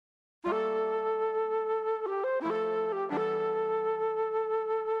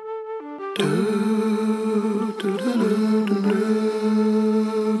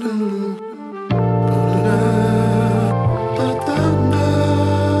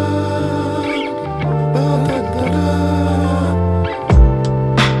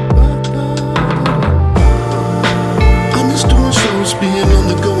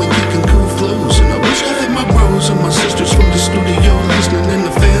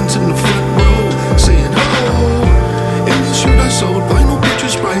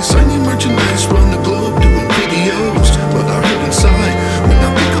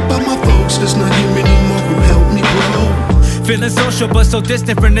Feeling social but so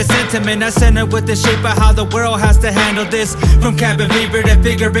distant from the sentiment. I center with the shape of how the world has to handle this. From cabin fever to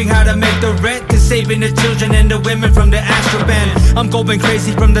figuring how to make the rent, to saving the children and the women from the astral band. I'm going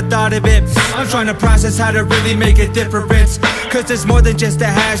crazy from the thought of it. I'm trying to process how to really make a difference, cause there's more than just a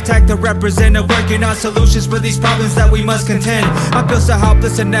hashtag to represent. And working on solutions for these problems that we must contend. I feel so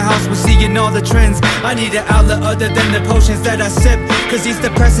helpless in the house with seeing all the trends. I need an outlet other than the potions that I sip, cause these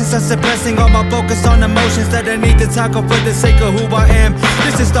depressants are suppressing all my focus on emotions that I need to tackle for the sake of who I am.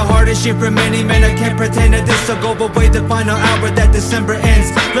 This is the hardest year for many men. I can't pretend that this will go away the final hour that December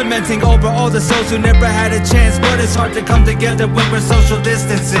ends. Lamenting over all the souls who never had a chance, but it's hard to come together when we're social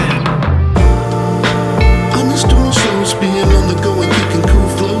distancing. I miss doing shows, being on the go and kicking cool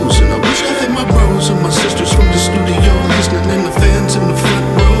flows. And I wish I had my bros and my sisters from the studio, listening and the fans in the front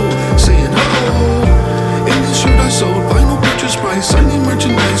row saying oh. In this shirt I sold, vinyl purchase price, I need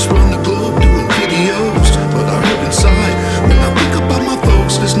merchandise round the globe doing videos. But I heard inside, when I think about my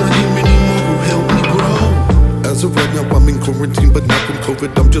folks, there's not here anymore who helped me grow. As of right now, I'm in quarantine, but not from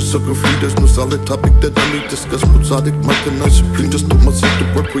COVID. I'm just sucker free. There's no solid topic that I may discuss. Prosodic, Myka and I supreme. Just told myself to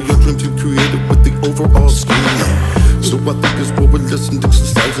work for your dreams you created with the overall scheme. So I think it's more or less and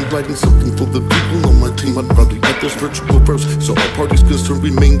exercising, writing something for the people on my team. I'd probably add this virtual verse, so all parties concerned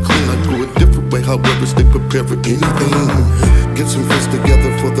remain clean. I go a different way, however, stay prepared for anything. Get some friends together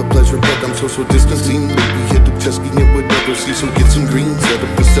for the pleasure, but I'm social distancing. Maybe hit the chest game and whatever, see, so get some green. Set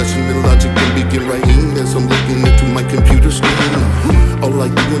up the session and logic and begin writing as I'm looking into my computer screen. All I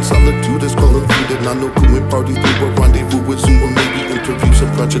do in solitude is call and feed, and I know crewing parties through a rendezvous with Zoom or maybe interviews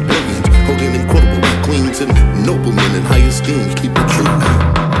of Project Billions, holding incredible queens and noblemen in high esteem. Keep it true.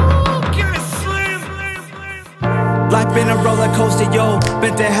 Life been a roller coaster, yo.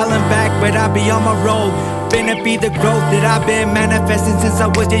 Been to hell and back, but I be on my road. Finna be the growth that I've been manifesting since I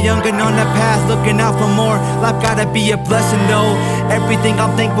was young and on the path, looking out for more. Life gotta be a blessing, though. Everything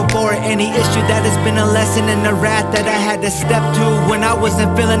I'm thankful for, any issue that has been a lesson in the wrath that I had to step to when I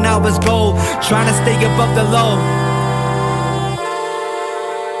wasn't feeling I was gold, trying to stay above the low.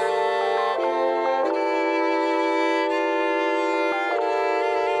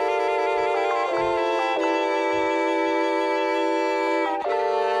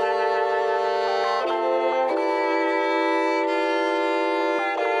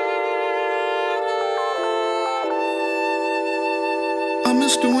 I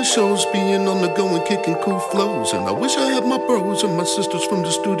miss doing shows, being on the go and kicking cool flows. And I wish I had my bros and my sisters from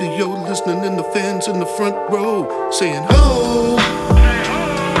the studio, listening and the fans in the front row saying, oh.